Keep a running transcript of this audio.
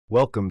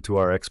Welcome to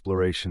our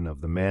exploration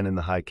of The Man in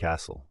the High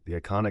Castle, the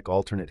iconic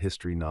alternate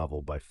history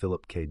novel by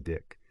Philip K.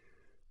 Dick.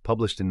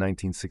 Published in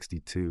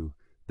 1962,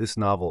 this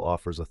novel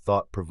offers a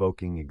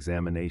thought-provoking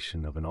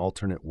examination of an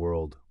alternate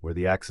world where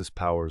the Axis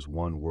powers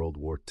won World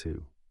War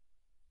II.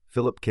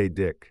 Philip K.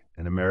 Dick,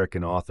 an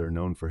American author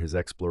known for his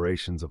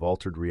explorations of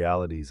altered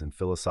realities and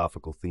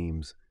philosophical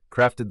themes,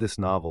 crafted this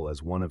novel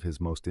as one of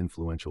his most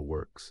influential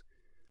works.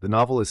 The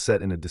novel is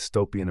set in a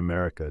dystopian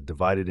America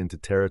divided into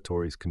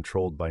territories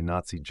controlled by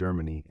Nazi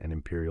Germany and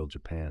Imperial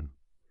Japan.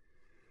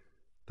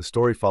 The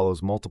story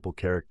follows multiple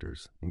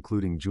characters,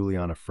 including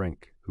Juliana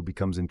Frink, who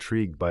becomes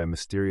intrigued by a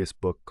mysterious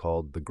book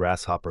called The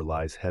Grasshopper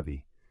Lies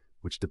Heavy,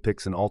 which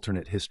depicts an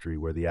alternate history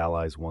where the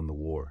Allies won the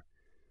war.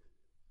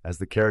 As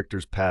the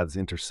characters' paths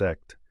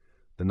intersect,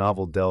 the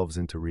novel delves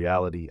into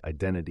reality,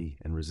 identity,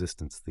 and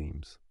resistance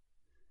themes.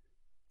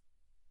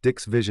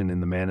 Dick's vision in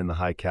The Man in the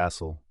High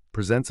Castle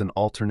presents an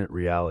alternate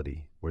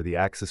reality where the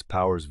Axis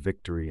powers'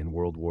 victory in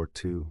World War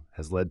II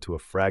has led to a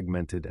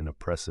fragmented and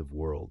oppressive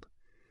world.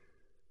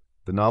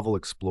 The novel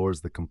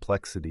explores the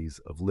complexities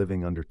of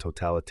living under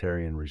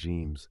totalitarian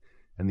regimes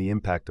and the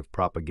impact of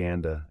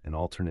propaganda and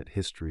alternate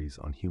histories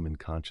on human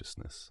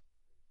consciousness.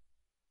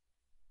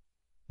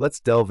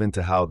 Let's delve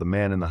into how The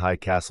Man in the High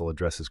Castle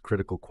addresses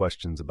critical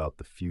questions about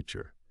the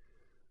future.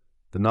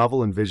 The novel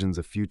envisions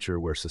a future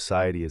where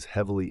society is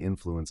heavily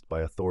influenced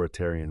by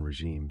authoritarian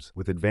regimes,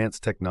 with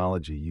advanced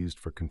technology used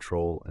for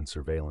control and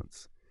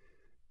surveillance.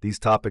 These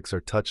topics are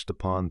touched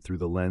upon through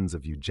the lens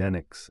of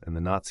eugenics and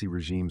the Nazi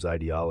regime's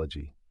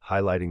ideology,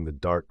 highlighting the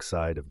dark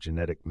side of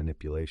genetic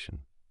manipulation.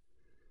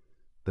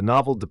 The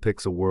novel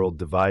depicts a world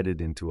divided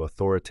into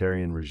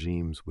authoritarian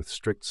regimes with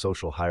strict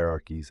social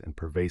hierarchies and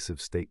pervasive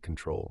state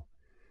control.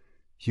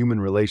 Human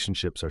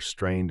relationships are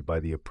strained by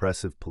the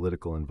oppressive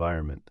political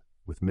environment,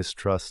 with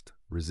mistrust,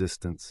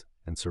 resistance,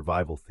 and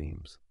survival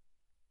themes.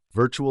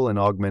 Virtual and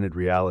augmented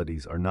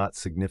realities are not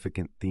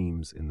significant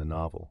themes in the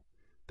novel.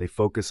 They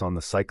focus on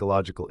the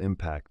psychological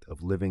impact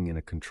of living in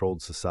a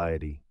controlled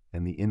society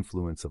and the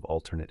influence of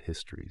alternate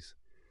histories.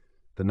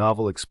 The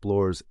novel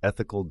explores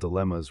ethical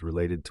dilemmas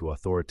related to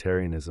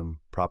authoritarianism,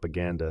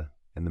 propaganda,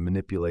 and the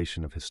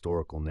manipulation of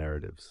historical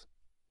narratives.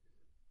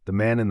 The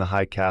Man in the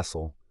High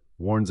Castle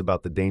warns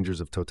about the dangers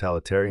of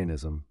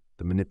totalitarianism,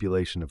 the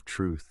manipulation of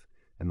truth,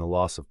 and the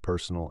loss of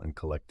personal and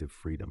collective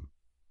freedom.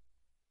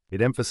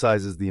 It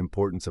emphasizes the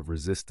importance of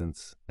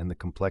resistance and the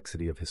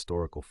complexity of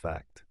historical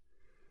fact.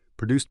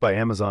 Produced by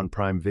Amazon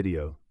Prime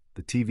Video,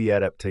 the TV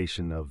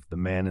adaptation of The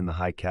Man in the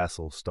High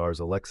Castle stars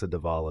Alexa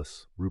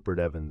Davalos, Rupert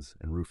Evans,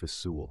 and Rufus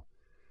Sewell.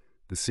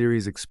 The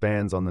series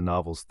expands on the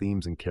novel's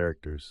themes and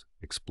characters,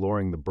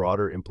 exploring the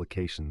broader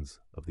implications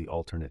of the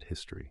alternate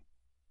history.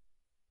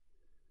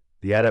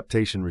 The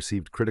adaptation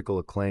received critical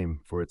acclaim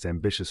for its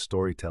ambitious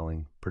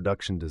storytelling,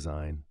 production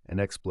design, and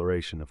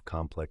exploration of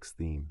complex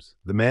themes.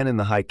 The Man in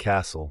the High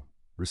Castle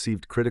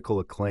received critical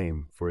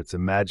acclaim for its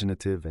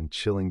imaginative and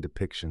chilling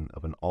depiction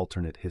of an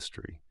alternate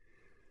history.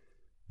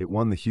 It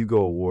won the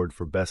Hugo Award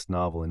for Best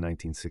Novel in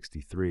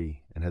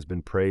 1963 and has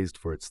been praised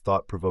for its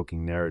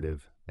thought-provoking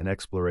narrative and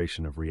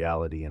exploration of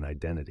reality and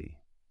identity.